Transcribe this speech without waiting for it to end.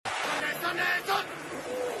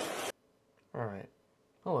Alright.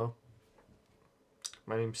 Hello.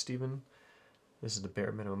 My name's Steven. This is the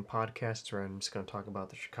Bare Minimum Podcast, where I'm just going to talk about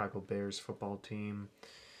the Chicago Bears football team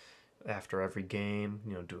after every game,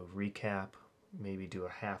 do a recap, maybe do a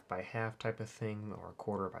half by half type of thing, or a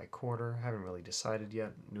quarter by quarter. I haven't really decided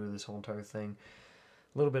yet. New to this whole entire thing.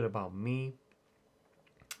 A little bit about me.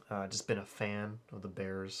 Just been a fan of the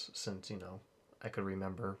Bears since, I could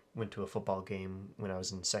remember. Went to a football game when I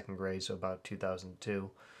was in second grade, so about 2002.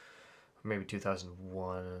 Maybe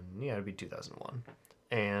 2001. Yeah, it'd be 2001.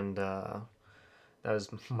 And that was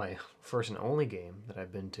my first and only game that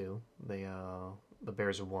I've been to. The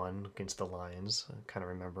Bears won against the Lions. I kind of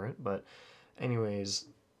remember it. But anyways,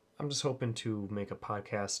 I'm just hoping to make a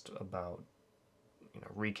podcast about,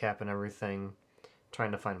 recapping everything,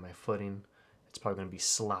 trying to find my footing. It's probably going to be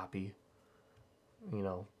sloppy,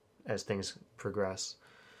 as things progress.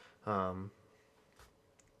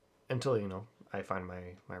 Until, I find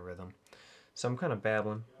my rhythm. So I'm kind of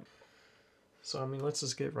babbling. So, let's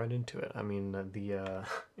just get right into it.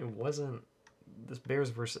 It wasn't this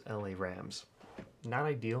Bears versus LA Rams. Not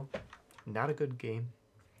ideal. Not a good game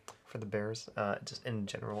for the Bears. Just in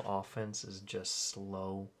general, offense is just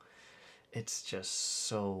slow. It's just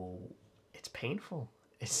so... It's painful.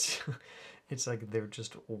 It's like they're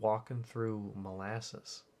just walking through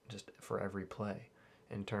molasses just for every play.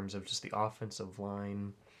 In terms of just the offensive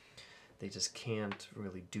line, they just can't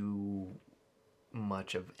really do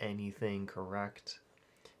much of anything correct.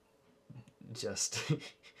 Just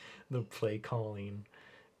the play calling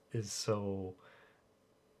is so...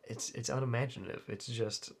 It's unimaginative. It's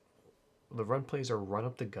just... The run plays are run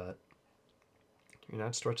up the gut. You're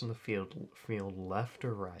not stretching the field left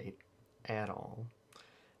or right at all.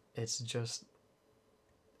 It's just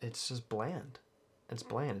bland. It's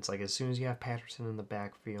bland. It's like as soon as you have Patterson in the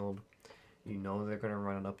backfield, they're going to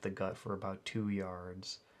run it up the gut for about 2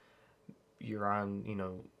 yards. You're on,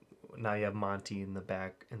 now you have Monty in the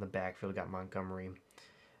backfield, got Montgomery.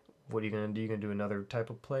 What are you going to do? You're going to do another type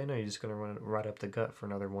of play? No, you're just going to run it right up the gut for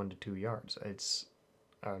another 1 to 2 yards. It's,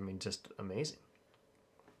 just amazing.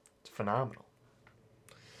 It's phenomenal.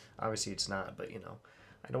 Obviously it's not, but,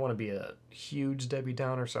 I don't want to be a huge Debbie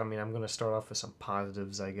Downer, so, I'm going to start off with some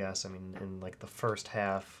positives, I guess. In, the first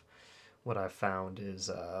half, what I found is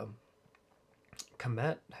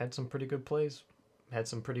Kmet had some pretty good plays. Had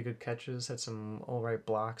some pretty good catches, had some alright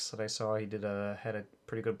blocks that I saw. He had a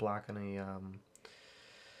pretty good block on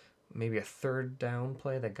maybe a third down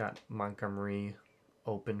play that got Montgomery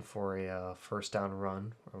open for a first down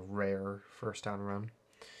run, a rare first down run.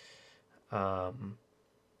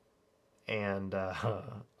 And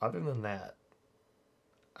other than that,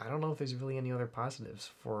 I don't know if there's really any other positives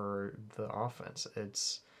for the offense.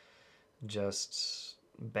 It's just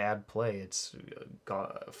bad play. It's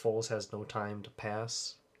Foles has no time to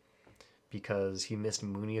pass because he missed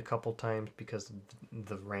Mooney a couple times because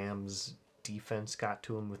the Rams defense got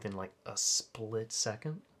to him within like a split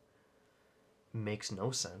second. Makes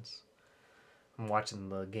no sense. I'm watching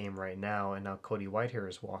the game right now, and now Cody Whitehair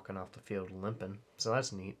is walking off the field limping, so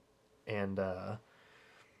that's neat. And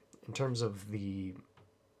in terms of the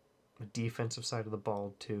defensive side of the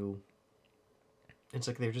ball too, it's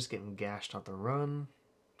like they're just getting gashed on the run.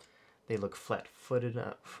 They look flat-footed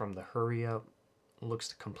from the hurry up.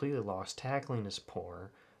 Looks completely lost. Tackling is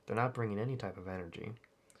poor. They're not bringing any type of energy.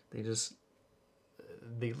 They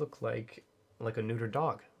look like a neutered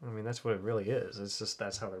dog. That's what it really is. It's just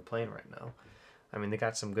that's how they're playing right now. They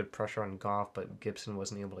got some good pressure on Goff, but Gibson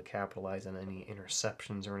wasn't able to capitalize on any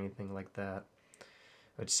interceptions or anything like that.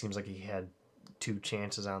 It seems like he had 2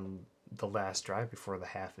 chances on the last drive before the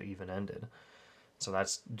half even ended. So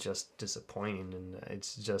that's just disappointing, and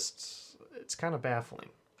it's kind of baffling,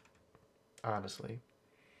 honestly.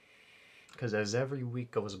 Because as every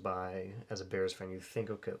week goes by, as a Bears fan, you think,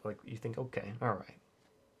 okay, all right.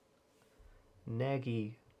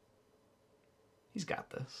 Nagy, he's got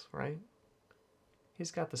this, right?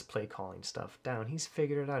 He's got this play calling stuff down. He's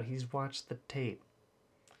figured it out. He's watched the tape.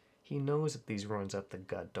 He knows that these runs up the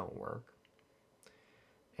gut don't work.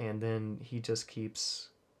 And then he just keeps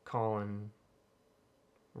calling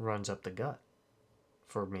runs up the gut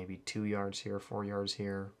for maybe 2 yards here, 4 yards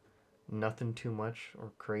here. Nothing too much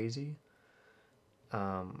or crazy.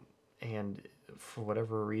 And for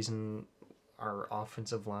whatever reason, our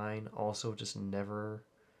offensive line also just never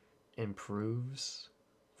improves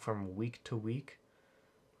from week to week.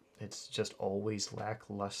 It's just always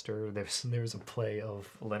lackluster. There's a play of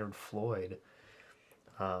Leonard Floyd,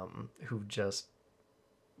 who just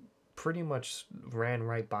pretty much ran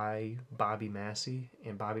right by Bobby Massey,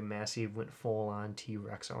 and Bobby Massey went full on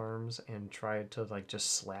T-Rex arms and tried to like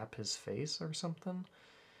just slap his face or something.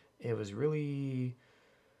 It was really,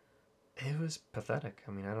 it was pathetic.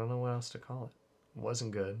 I mean, I don't know what else to call it. It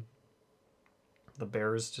wasn't good. The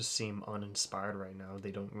Bears just seem uninspired right now. They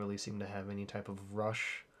don't really seem to have any type of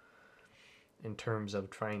rush in terms of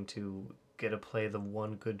trying to get a play. The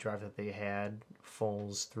one good drive that they had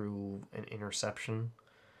falls through an interception.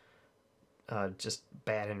 Just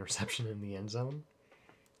bad interception in the end zone.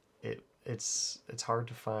 It's hard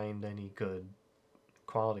to find any good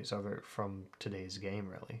qualities other from today's game.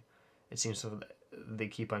 Really, it seems so they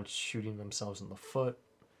keep on shooting themselves in the foot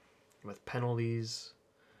with penalties,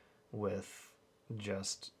 with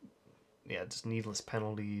just just needless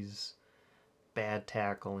penalties, bad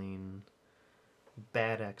tackling,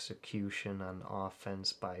 bad execution on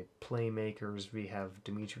offense by playmakers. We have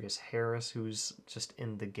Demetrius Harris, who's just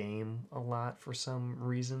in the game a lot for some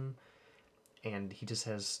reason, and he just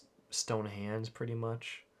has stone hands pretty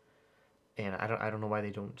much. And I don't know why they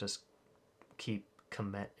don't just keep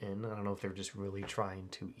Komet in. I don't know if they're just really trying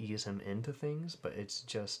to ease him into things, but it's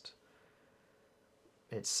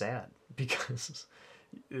sad because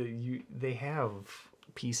they have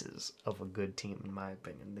pieces of a good team, in my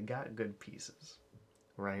opinion. They got good pieces,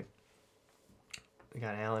 right? They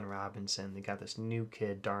got Allen Robinson. They got this new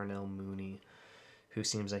kid, Darnell Mooney, who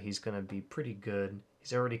seems like he's going to be pretty good.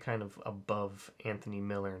 He's already kind of above Anthony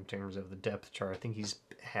Miller in terms of the depth chart. I think he's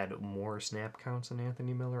had more snap counts than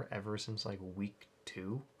Anthony Miller ever since like week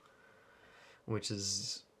 2, which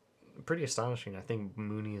is pretty astonishing. I think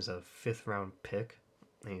Mooney is a 5th round pick,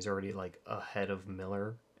 and he's already like ahead of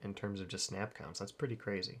Miller in terms of just snap counts. That's pretty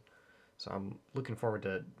crazy. So I'm looking forward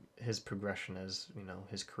to his progression as,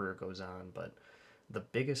 his career goes on. But the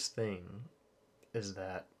biggest thing is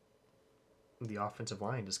that the offensive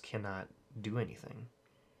line just cannot do anything,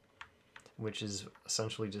 which is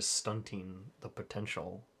essentially just stunting the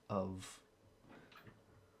potential of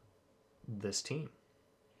this team.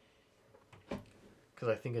 Because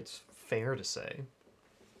I think it's fair to say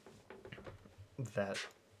that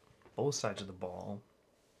both sides of the ball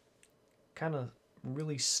kind of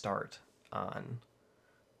really start on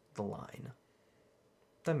the line.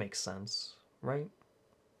 That makes sense, right?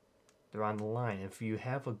 They're on the line. If you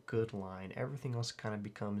have a good line, everything else kind of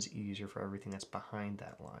becomes easier for everything that's behind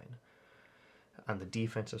that line. On the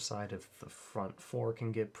defensive side, if the front four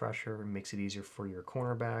can get pressure, it makes it easier for your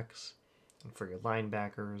cornerbacks and for your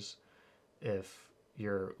linebackers. If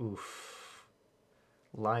you're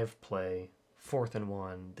live play, 4th and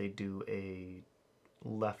 1, they do a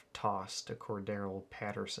left toss to Cordero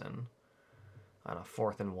Patterson on a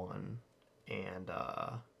 4th and 1, and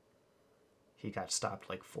he got stopped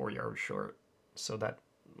like 4 yards short, so that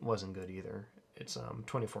wasn't good either. It's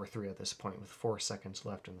 24-3 at this point with 4 seconds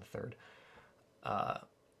left in the third.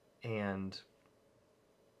 And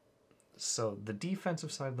so the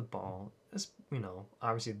defensive side of the ball is,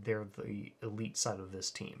 obviously they're the elite side of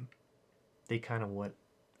this team. They kind of what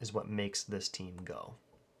makes this team go.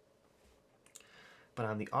 But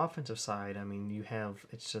on the offensive side, I mean,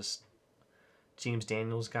 it's just James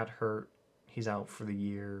Daniels got hurt. He's out for the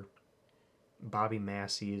year. Bobby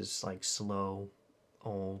Massey is like slow,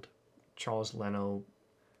 old. Charles Leno,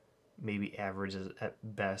 maybe average at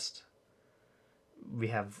best. We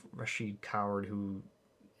have Rashid Coward, who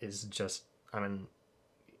is just,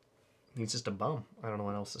 he's just a bum. I don't know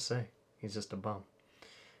what else to say. He's just a bum.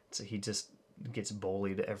 So he just gets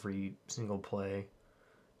bullied every single play.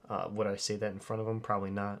 Would I say that in front of him?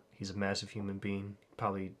 Probably not. He's a massive human being.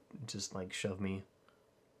 Probably just like shove me,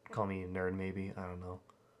 call me a nerd maybe. I don't know.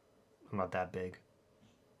 I'm not that big.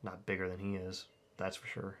 Not bigger than he is. That's for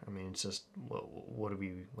sure. I mean, it's just what are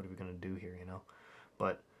we gonna do here,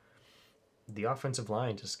 But the offensive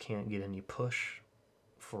line just can't get any push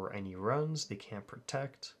for any runs. They can't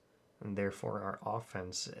protect, and therefore our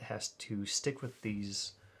offense has to stick with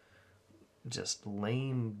these just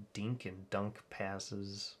lame dink and dunk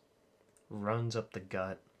passes, runs up the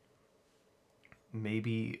gut.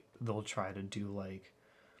 Maybe they'll try to do like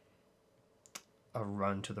a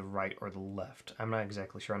run to the right or the left. I'm not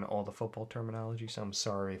exactly sure on all the football terminology, so I'm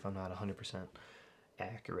sorry if I'm not 100%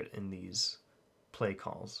 accurate in these play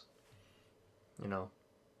calls. I'm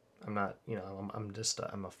not,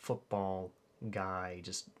 I'm a football guy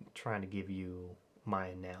just trying to give you my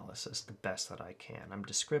analysis the best that I can. I'm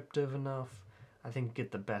descriptive enough. I think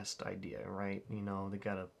get the best idea, right? They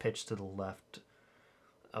got to pitch to the left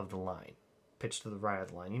of the line, pitch to the right of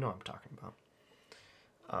the line. You know what I'm talking about.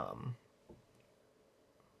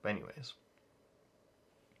 But anyways,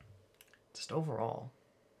 just overall,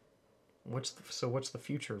 what's the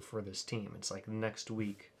future for this team? It's like next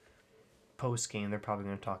week, post game, they're probably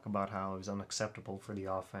going to talk about how it was unacceptable for the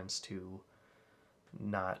offense to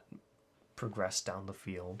not progress down the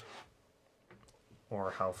field,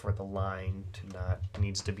 or how for the line to not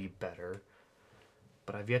needs to be better.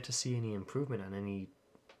 But I've yet to see any improvement on any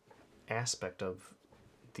aspect of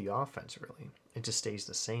the offense. Really, it just stays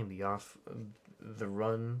the same. The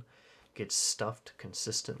run gets stuffed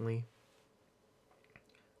consistently.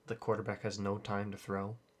 The quarterback has no time to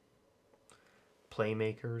throw.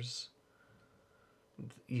 Playmakers,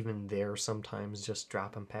 even there, sometimes just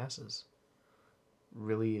dropping passes.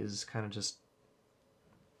 Really is kind of just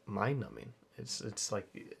mind-numbing. It's like,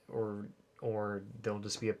 or there'll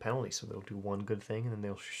just be a penalty, so they'll do one good thing and then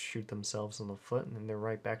they'll shoot themselves in the foot, and then they're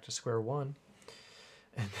right back to square one,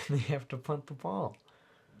 and then they have to punt the ball.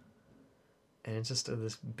 And it's just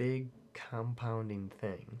this big compounding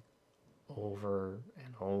thing over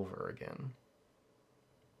and over again.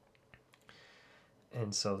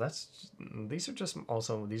 And so these are just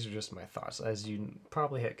my thoughts. As you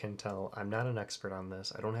probably can tell, I'm not an expert on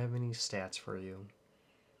this. I don't have any stats for you.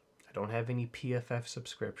 I don't have any PFF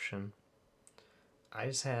subscription. I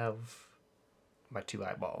just have my two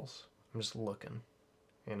eyeballs. I'm just looking.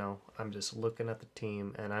 I'm just looking at the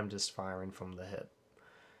team, and I'm just firing from the hip.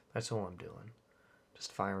 That's all I'm doing.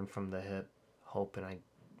 Just firing from the hip, hoping I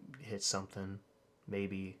hit something.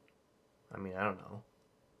 Maybe. I don't know.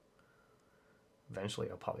 Eventually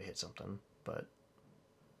I'll probably hit something, but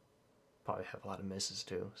probably have a lot of misses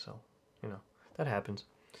too, so, that happens.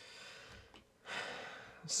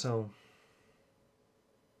 So,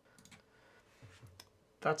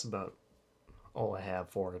 that's about all I have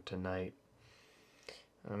for tonight.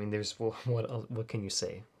 There's, what can you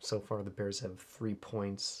say? So far the Bears have 3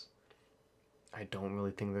 points. I don't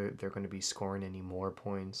really think they're going to be scoring any more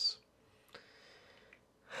points.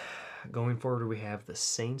 Going forward, we have the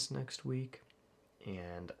Saints next week,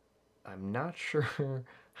 and I'm not sure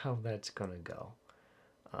how that's going to go.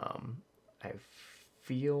 I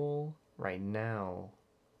feel right now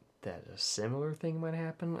that a similar thing might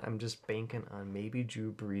happen. I'm just banking on maybe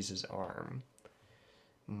Drew Brees' arm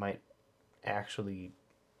might actually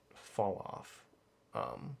fall off.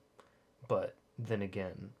 But then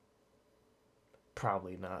again,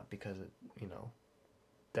 probably not, because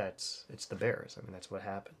it's the Bears. That's what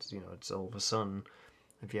happens. It's all of a sudden,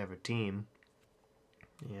 if you have a team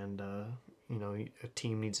and a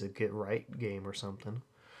team needs a get right game or something,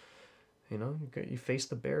 you face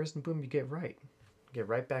the Bears and boom, you get right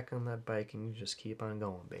back on that bike, and you just keep on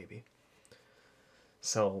going, baby.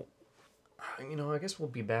 So, I guess we'll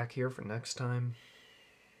be back here for next time.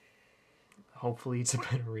 Hopefully it's a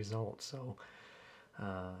better result. So,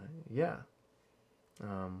 yeah.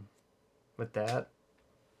 With that,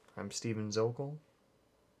 I'm Steven Zokel,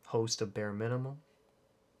 host of Bare Minimum.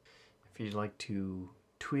 If you'd like to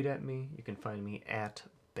tweet at me, you can find me at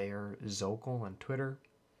Bear Zokel on Twitter.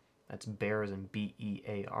 That's Bear as in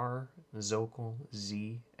B-E-A-R, Zokel,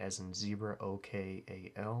 Z as in zebra,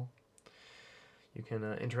 O-K-A-L. You can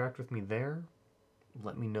interact with me there.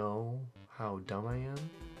 Let me know how dumb I am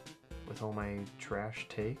with all my trash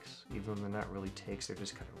takes. Even though they're not really takes, they're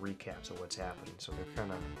just kind of recaps of what's happening. So they're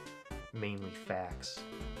kind of mainly facts.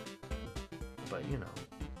 But,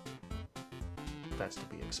 that's to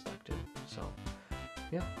be expected. So,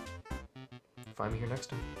 yeah. Find me here next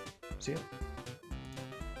time. See ya.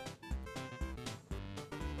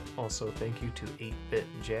 Also, thank you to 8-Bit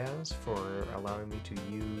Jazz for allowing me to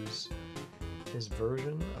use his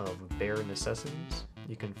version of Bare Necessities.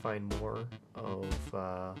 You can find more of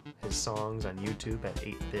his songs on YouTube at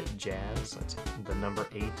 8-Bit Jazz. That's the number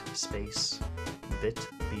 8 space bit,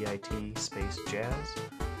 B-I-T space jazz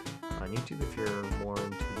on YouTube if you're more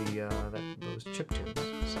into those chip tunes.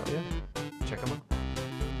 So yeah, check them out.